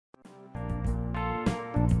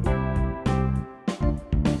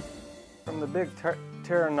big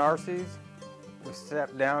Pteronarces, we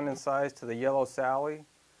step down in size to the yellow Sally.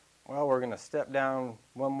 Well, we're going to step down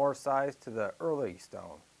one more size to the early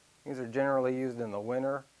stone. These are generally used in the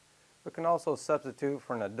winter, but can also substitute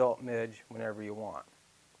for an adult midge whenever you want.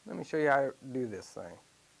 Let me show you how to do this thing.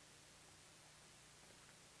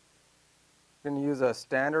 I'm going to use a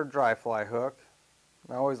standard dry fly hook.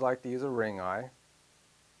 I always like to use a ring eye.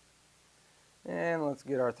 And let's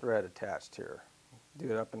get our thread attached here. Do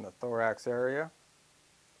it up in the thorax area.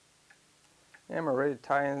 And we're ready to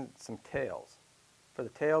tie in some tails. For the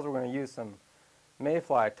tails, we're going to use some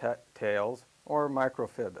mayfly tails or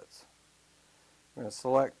microfibbits. I'm going to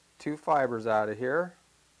select two fibers out of here.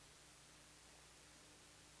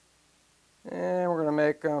 And we're going to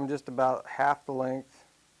make them just about half the length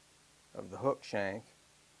of the hook shank.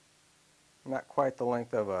 Not quite the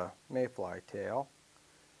length of a mayfly tail.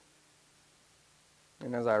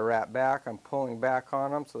 And as I wrap back, I'm pulling back on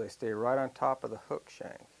them so they stay right on top of the hook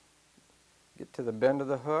shank. Get to the bend of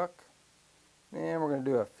the hook, and we're going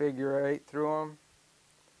to do a figure 8 through them.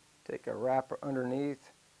 Take a wrap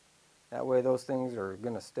underneath. That way those things are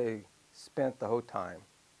going to stay spent the whole time.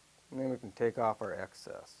 And then we can take off our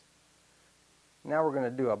excess. Now we're going to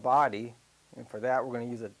do a body, and for that we're going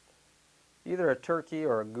to use either a turkey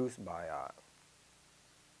or a goose biot.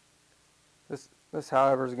 This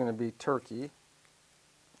however is going to be turkey,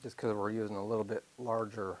 just because we're using a little bit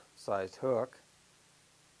larger sized hook.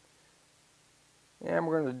 And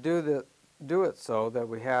we're going to do it so that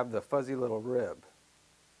we have the fuzzy little rib.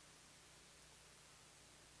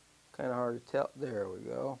 Kind of hard to tell. There we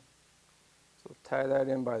go. So tie that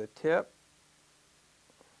in by the tip.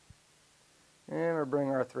 And we'll bring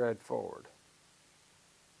our thread forward.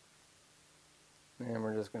 And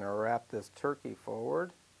we're just going to wrap this turkey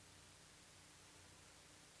forward.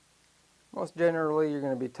 Most generally you're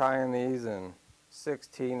going to be tying these in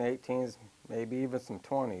 16, 18s, maybe even some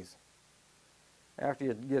 20s. After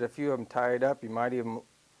you get a few of them tied up, you might even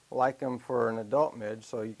like them for an adult midge,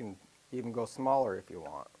 so you can even go smaller if you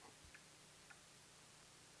want.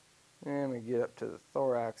 And we get up to the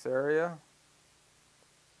thorax area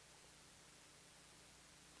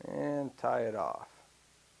and tie it off.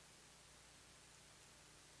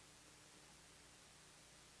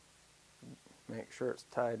 Make sure it's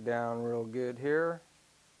tied down real good here.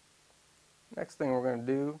 Next thing we're going to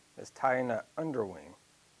do is tie in the underwing.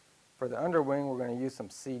 For the underwing, we're going to use some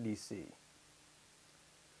CDC.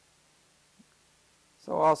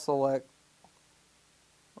 So I'll select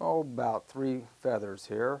about 3 feathers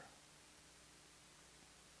here.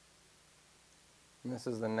 And this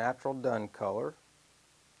is the natural dun color.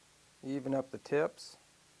 Even up the tips,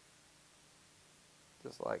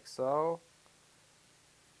 just like so.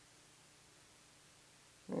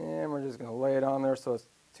 And we're just going to lay it on there so it's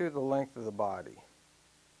to the length of the body.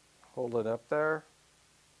 Hold it up there.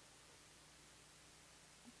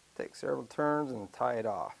 Take several turns and tie it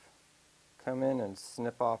off. Come in and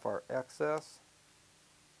snip off our excess.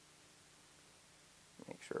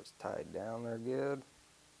 Make sure it's tied down there good.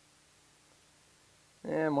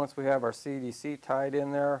 And once we have our CDC tied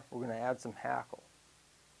in there, we're going to add some hackle.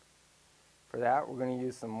 For that, we're going to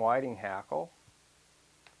use some whiting hackle.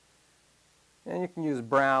 And you can use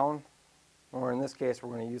brown, or in this case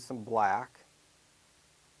we're going to use some black.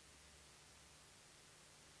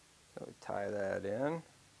 So we tie that in,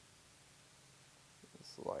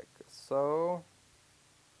 just like so.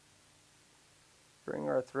 Bring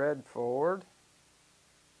our thread forward.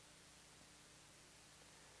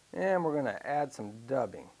 And we're going to add some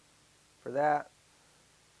dubbing. For that,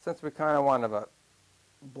 since we kind of want a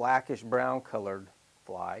blackish brown colored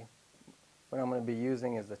fly, what I'm going to be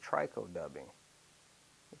using is the trico dubbing.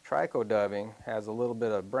 The trico dubbing has a little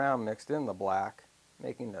bit of brown mixed in the black,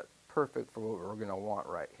 making it perfect for what we're going to want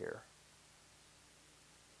right here.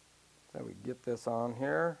 So we get this on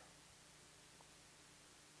here.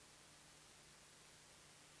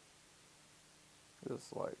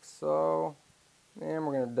 Just like so. And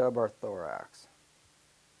we're going to dub our thorax.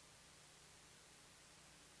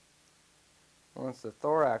 Once the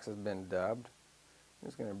thorax has been dubbed, I'm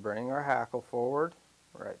just going to bring our hackle forward,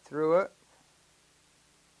 right through it,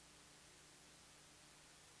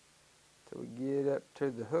 till we get up to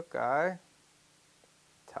the hook eye,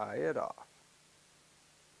 tie it off.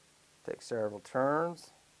 Take several turns,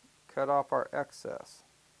 cut off our excess.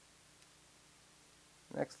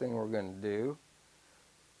 Next thing we're going to do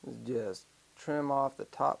is just trim off the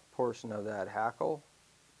top portion of that hackle,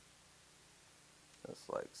 just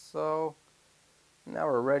like so. Now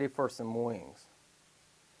we're ready for some wings.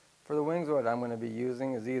 For the wings, what I'm going to be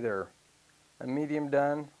using is either a medium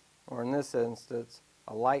dun, or in this instance,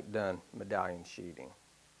 a light dun medallion sheeting.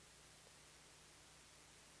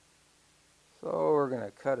 So we're going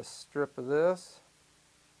to cut a strip of this,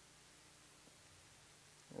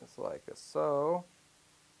 just like so.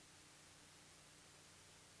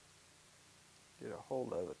 Get a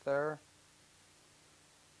hold of it there.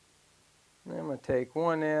 And then I'm going to take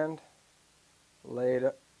one end, lay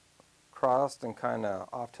it crossed and kind of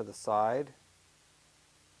off to the side.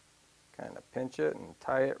 Kind of pinch it and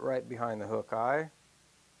tie it right behind the hook eye.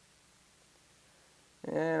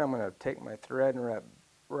 And I'm going to take my thread and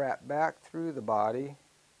wrap back through the body.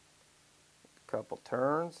 A couple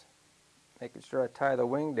turns, making sure I tie the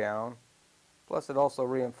wing down. Plus it also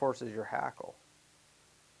reinforces your hackle.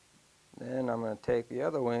 Then I'm going to take the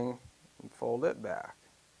other wing and fold it back.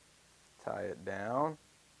 Tie it down.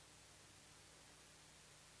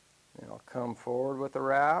 And I'll come forward with the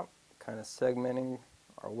wrap, kind of segmenting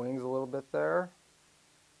our wings a little bit there.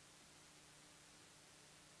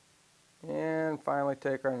 And finally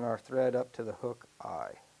take our thread up to the hook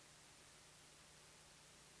eye.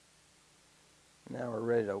 Now we're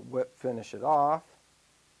ready to finish it off.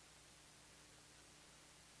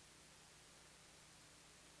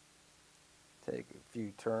 Take a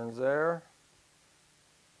few turns there.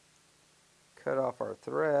 Cut off our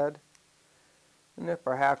thread. And if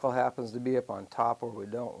our hackle happens to be up on top where we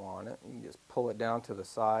don't want it, you can just pull it down to the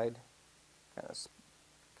side.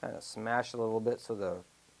 Kind of smash it a little bit so the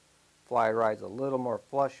fly rides a little more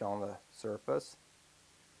flush on the surface.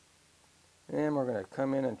 And we're going to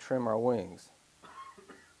come in and trim our wings.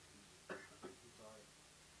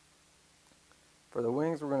 For the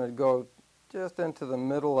wings, we're going to go just into the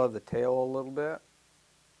middle of the tail a little bit.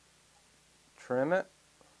 Trim it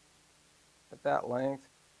at that length.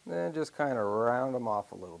 Then just kind of round them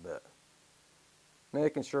off a little bit.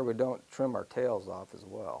 Making sure we don't trim our tails off as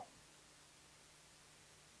well.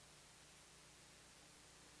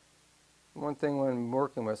 One thing when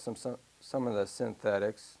working with some of the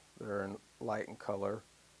synthetics that are in light in color,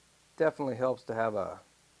 definitely helps to have a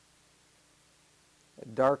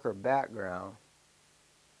darker background.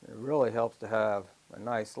 It really helps to have a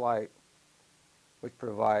nice light which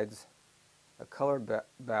provides a color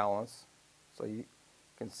balance so you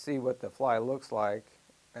can see what the fly looks like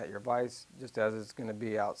at your vise just as it's going to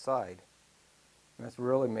be outside. And that's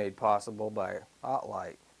really made possible by hot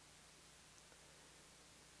light.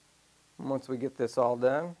 And once we get this all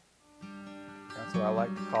done, that's what I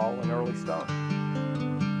like to call an early stone.